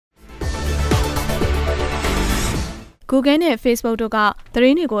Google နဲ့ Facebook တို့ကသတ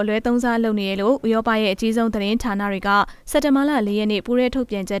င်းတွေကိုအလွဲသုံးစားလုပ်နေရလို့ဥရောပရဲ့အကြီးဆုံးသတင်းဌာနတွေကစက်တင်ဘာလ4ရက်နေ့ပူးရဲထုတ်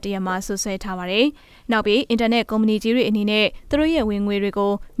ပြန်ချက်တရမှာဆွဆွဲထားပါတယ်။နောက်ပြီးအင်တာနက်ကုမ္ပဏီကြီးတွေအနေနဲ့သူတို့ရဲ့ဝင်ငွေတွေ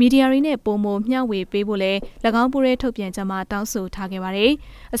ကိုမီဒီယာတွေနဲ့ပုံမှန်မျှဝေပေးဖို့လဲ၎င်းပူးရဲထုတ်ပြန်ချက်မှာတောင်းဆိုထားခဲ့ပါတယ်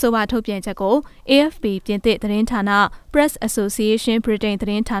။အဆိုပါထုတ်ပြန်ချက်ကို AFP ပြင်သစ်သတင်းဌာန Press Association Britain သ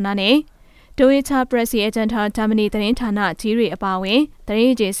တင်းဌာနနဲ့Deutsche Presse Agentur Germany သတင်းဌာနကြီးတွေအပါအဝင်သတင်း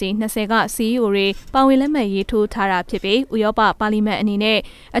အေဂျင်စီ20က CEO တွေပါဝင်လက်မှတ်ရေးထိုးထားတာဖြစ်ပြီးဥရောပပါလီမန်အနေနဲ့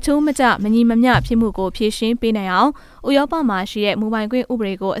အချိုးမကျမညီမမျှဖြစ်မှုကိုဖြေရှင်းပေးနိုင်အောင်ဥရောပမှာရှိတဲ့မိုဘိုင်ခွင့်ဥပ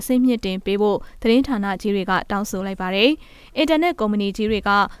ဒေကိုအစိမ့်မြင့်တင်ပေးဖို့သတင်းဌာနကြီးတွေကတောင်းဆိုလိုက်ပါတယ်။အင်တာနက်ကုမ္ပဏီကြီးတွေက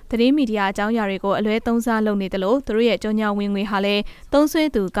သတင်းမီဒီယာအကြောင်းအရာတွေကိုအလွဲသုံးစားလုပ်နေတယ်လို့သူတို့ရဲ့ကြော်ညာဝင်ငွေဟာလည်းသုံးစွဲ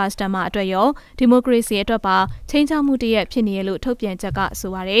သူ customer အတွက်ရောဒီမိုကရေစီအတွက်ပါချိန်ချမှုတရက်ဖြစ်နေရလို့ထုတ်ပြန်ချက်က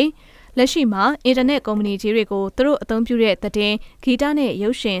ဆိုပါတယ်။လက်ရှိမှာအင်တာနက်ကုမ္ပဏီကြီးတွေကိုသူတို့အသုံးပြုတဲ့သတင်းဂီတနဲ့ရု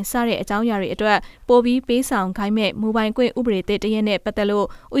ပ်ရှင်စတဲ့အကြောင်းအရာတွေအတွက်ပို့ပြီးပေးဆောင်ခိုင်းမဲ့မိုဘိုင်ကွင်းဥပဒေသစ်တရက်နဲ့ပတ်သက်လို့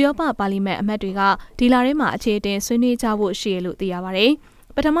ဥရောပပါလီမန်အမတ်တွေကဒီလထဲမှာအခြေအတင်ဆွေးနွေးကြဖို့ရှိရလို့သိရပါတယ်။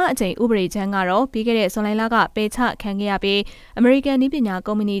ပထမအကြိမ်ဥပဒေချမ်းကတော့ပြီးခဲ့တဲ့ဇွန်လလကပယ်ချခံခဲ့ရပြီးအမေရိကန်နည်းပညာ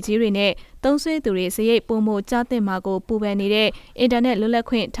ကုမ္ပဏီကြီးတွေနဲ့သုံးစွဲသူတွေစရိတ်ပုံမှုကြားသင့်မှာကိုပူပန်နေတဲ့အင်တာနက်လွတ်လပ်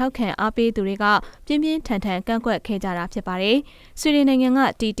ခွင့်ထောက်ခံအားပေးသူတွေကပြင်းပြင်းထန်ထန်ကန့်ကွက်ခဲ့ကြတာဖြစ်ပါတယ်။ဆွီဒင်နိုင်ငံက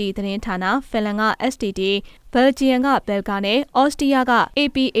TT သတင်းဌာန၊ဖင်လန်က STT ၊ဘယ်လ်ဂျီယံကဘယ်လ်ကာနဲ့အော်စတြီးယားက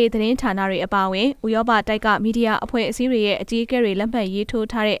APA သတင်းဌာနတွေအပါအဝင်ဥရောပတိုက်ကမီဒီယာအဖွဲ့အစည်းတွေရဲ့အကြီးအကဲတွေလက်မှတ်ရေးထိုး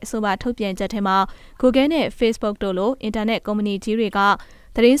ထားတဲ့အဆိုပါထုတ်ပြန်ချက်ထဲမှာ Google နဲ့ Facebook တို့လိုအင်တာနက်ကုမ္ပဏီကြီးတွေက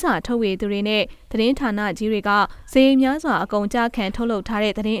သတင်းစာထုတ်ဝေသူတွေနဲ့သတင်းဌာနကြီးတွေကဈေးများစွာအကုန်ကြခံထုတ်လုပ်ထား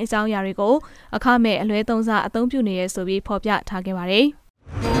တဲ့သတင်းအကြောင်းအရာတွေကိုအခမဲ့အလွဲသုံးစားအသုံးပြုနေရဆိုပြီးဖော်ပြထားခဲ့ပါတယ်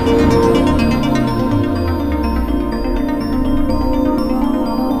။